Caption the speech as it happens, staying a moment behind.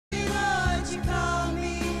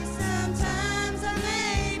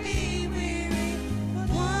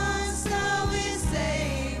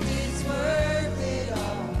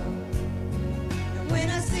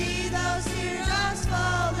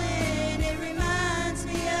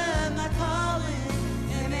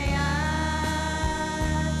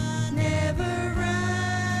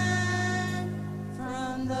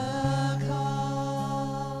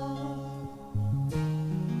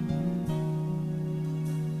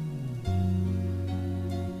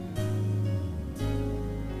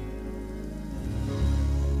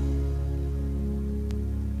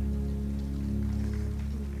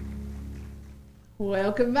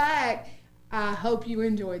Welcome back. I hope you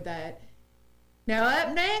enjoyed that. Now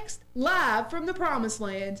up next, live from the Promised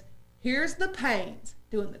Land, here's the Paynes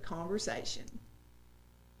doing the conversation.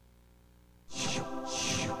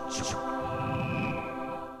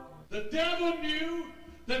 The devil knew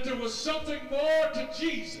that there was something more to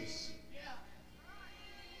Jesus.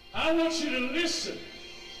 I want you to listen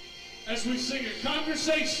as we sing a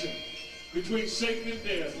conversation between Satan and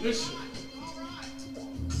death. Listen.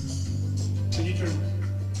 Can you turn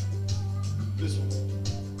this one?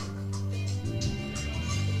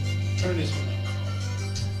 Turn this one.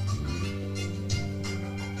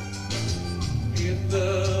 In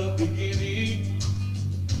the beginning,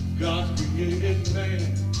 God created man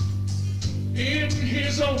in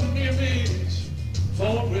his own image,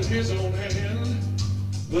 formed with his own hand.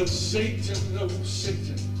 But Satan, oh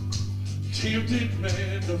Satan, tempted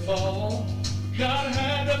man to fall. God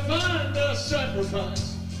had to find a sacrifice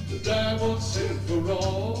to die once and for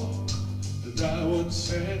all, to die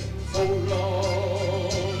once and for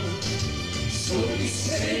all. So he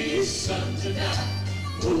sent his son to die,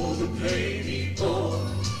 oh the pain he bore.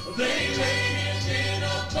 They laid him in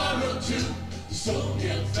a borrowed tomb, so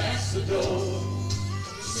held fast the door.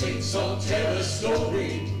 Saints all tell a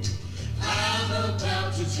story I'm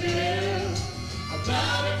about to tell,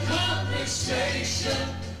 about a conversation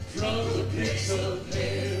from the pits of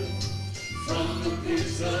hell, from the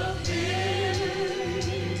pits of hell.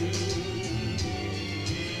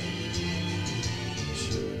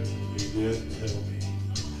 Tell me,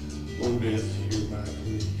 oh death, hear my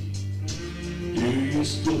plea. Do you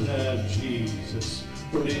still have Jesus,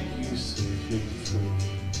 or did you set him free?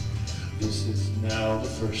 This is now the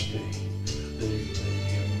first day they lay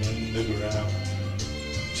him in the ground.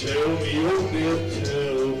 Tell me, oh death,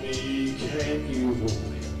 tell me, can you hold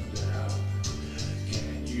him down?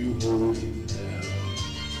 Can you hold him down?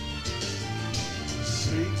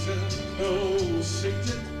 Satan, oh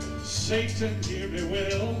Satan, Satan, hear me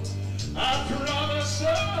well. I promise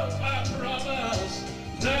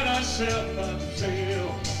that I shall not fail,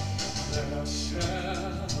 that I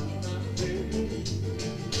shall not fail.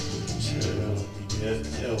 Tell me, death,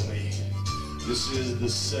 tell me, this is the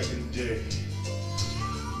second day.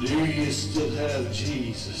 Do you still have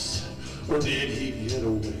Jesus, or did he get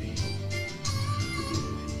away? Did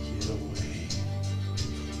he get away?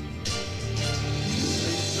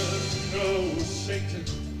 Satan, oh Satan,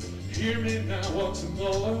 hear me now once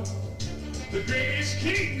more. The greatest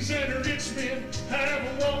kings and rich men have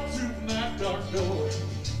walked through my dark door.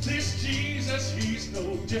 This Jesus, he's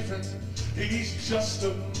no different. He's just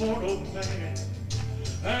a mortal man.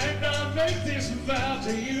 And I make this vow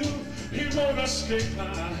to you, he won't escape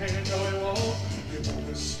my hand. No, he won't. He won't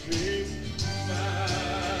escape my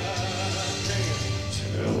hand.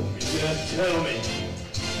 Tell me, yeah, tell me.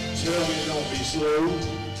 Tell me, don't be slow.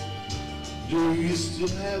 Do you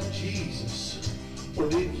still have Jesus, or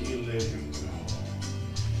did you let him go?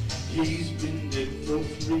 He's been dead for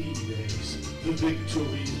 3 days. The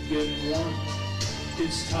victory's been won.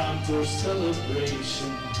 It's time for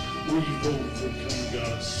celebration. We've overcome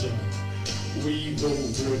God's Son. We've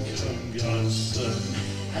overcome God's Son.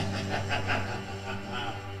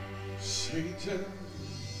 Satan,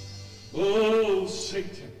 oh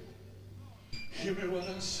Satan, hear me when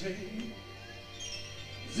I say,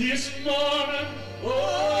 this morning, oh,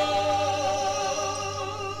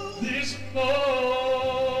 this morning,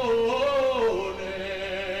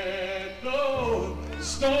 no, the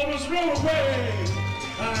storm was rolled away.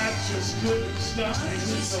 I just couldn't stop it.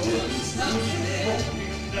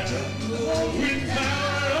 With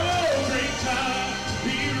power, oh great time,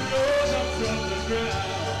 he rose up from the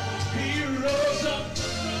ground. He rose up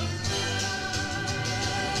from the ground.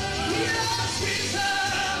 He has risen.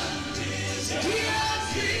 He has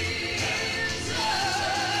risen.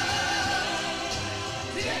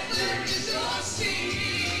 Declare his mercy.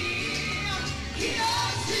 He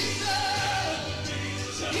has risen.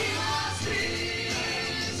 He has risen.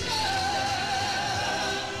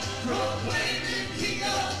 Proclaiming King of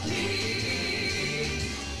Kings.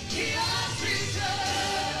 He has risen.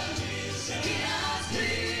 He has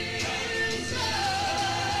risen.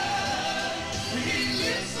 He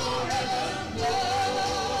lives forevermore.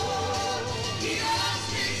 He has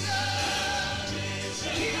risen.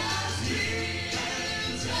 He has risen.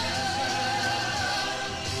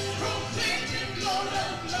 Proclaiming glory.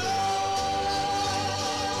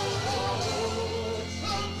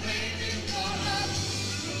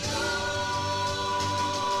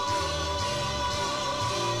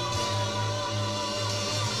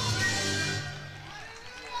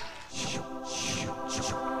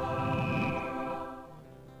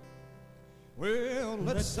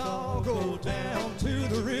 let's all go down to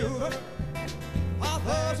the river. Oh,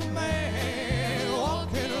 there's a man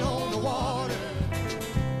walking on the water.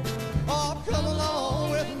 Oh, come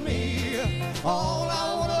along with me. All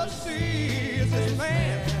I want to see is this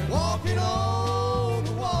man walking on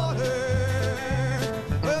the water.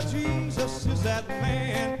 Well, Jesus is that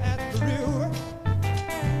man at the river.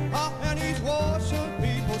 Oh, and he's washing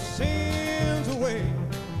people's sins away.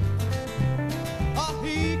 Oh,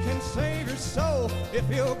 he can save your soul if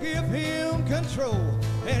you'll give him control,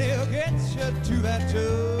 and he'll get you to that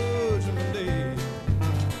judgment day.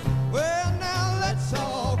 Well, now let's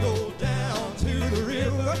all go down to the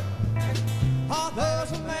river. Oh,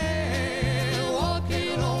 there's a man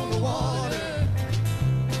walking on the water.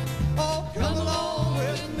 Oh, come along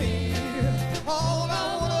with me. All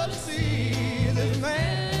I want to see is this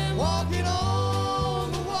man walking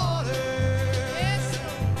on the water. Yes.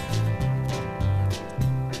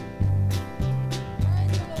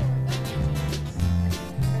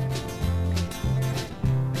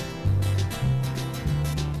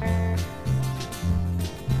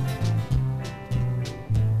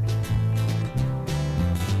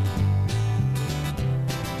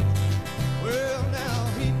 Well, now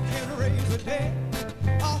he can raise the dead.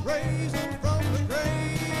 I'll raise him from the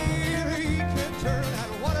grave. He can turn that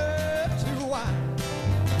water to wine.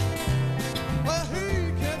 Well,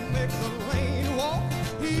 he can make the lame walk.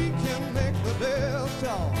 He can make the deaf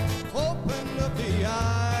talk. Open up the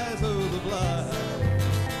eyes of the blind.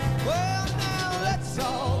 Well, now let's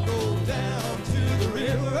all go down to the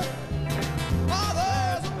river. Oh,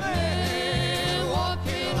 there's a man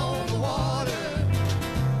walking on the water.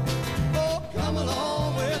 Oh, come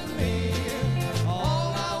along with me.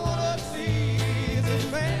 All I want to see is this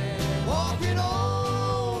man walking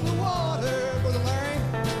on the water. Brother Larry.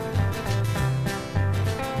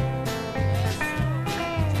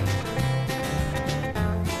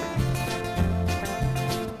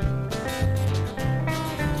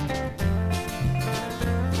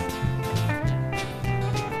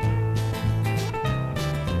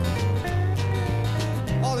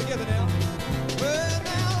 All together now. Well,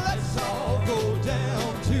 now let's all go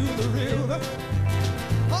down to the river.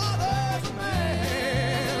 Oh, there's a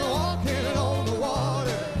man walking on the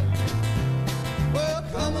water. Well,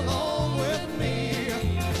 come along with me.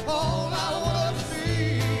 All I want to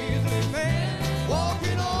see is this man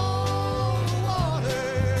walking on the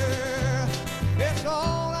water. It's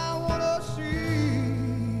all I want to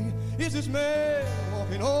see is this man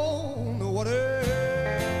walking on the water.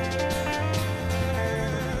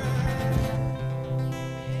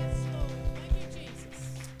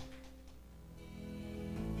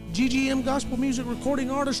 GGM gospel music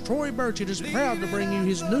recording artist Troy Burchett is proud to bring you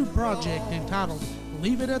his new project entitled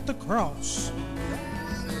Leave It at the Cross.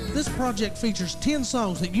 This project features 10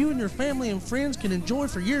 songs that you and your family and friends can enjoy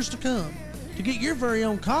for years to come. To get your very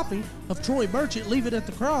own copy of Troy Burchett Leave It at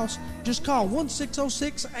the Cross, just call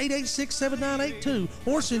 1-606-886-7982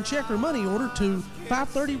 or send check or money order to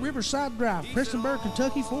 530 Riverside Drive, Prestonburg,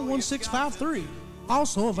 Kentucky 41653.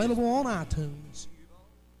 Also available on iTunes.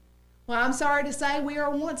 Well, I'm sorry to say we are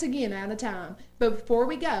once again out of time. But before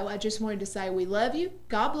we go, I just wanted to say we love you,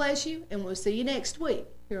 God bless you, and we'll see you next week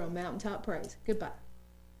here on Mountaintop Praise. Goodbye.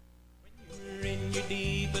 We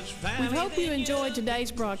hope you enjoyed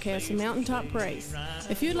today's broadcast of Mountaintop Praise.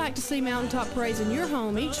 If you'd like to see Mountaintop Praise in your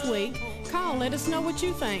home each week, call, let us know what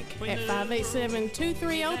you think at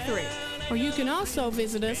 587-2303. Or you can also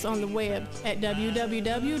visit us on the web at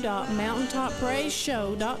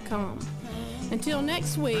www.mountaintoppraiseshow.com. Until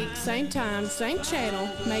next week, same time, same channel,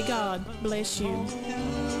 may God bless you.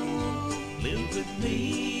 Live with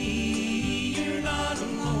me, you're not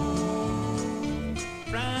alone.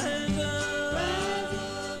 Right.